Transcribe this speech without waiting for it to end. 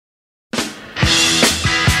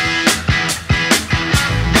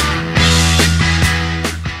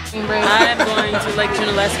Lake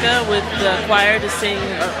Junaluska with the choir to sing,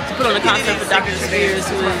 to put on a concert for Dr. Spears,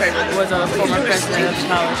 who was a former president of the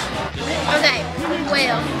college. Okay,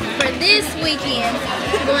 well, for this weekend,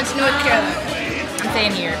 I'm going to North Carolina. I'm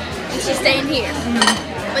staying here. And she's staying here.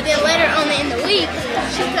 But then later on in the week,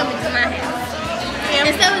 she's coming to my house.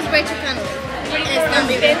 And so is Rachel Connolly. And it's going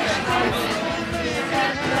to be really fun.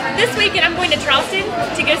 This weekend I'm going to Charleston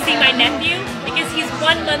to go see my nephew because he's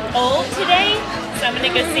 1 month old today, so I'm going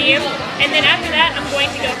to go see him. And then after that I'm going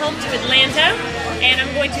to go home to Atlanta and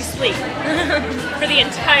I'm going to sleep for the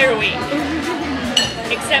entire week.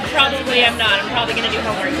 Except probably I'm not. I'm probably going to do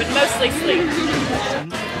homework, but mostly sleep.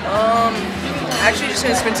 Actually just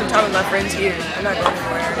going to spend some time with my friends here. I'm not going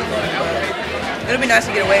anywhere or anything, but it'll be nice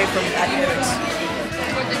to get away from academics.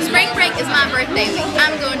 Spring break is my birthday week.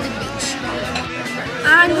 I'm going to the beach.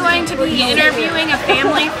 I'm going to be interviewing a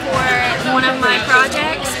family for one of my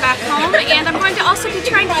projects back home, and I'm going to also be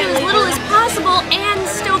trying to do as little as possible and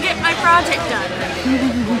still get my project done.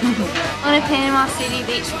 I'm going to Panama City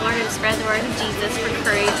Beach, Florida to spread the word of Jesus for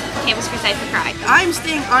Courage, Campus Crusade for Christ. I'm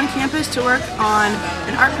staying on campus to work on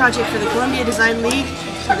an art project for the Columbia Design League.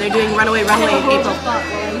 They're doing Runaway Runway in April.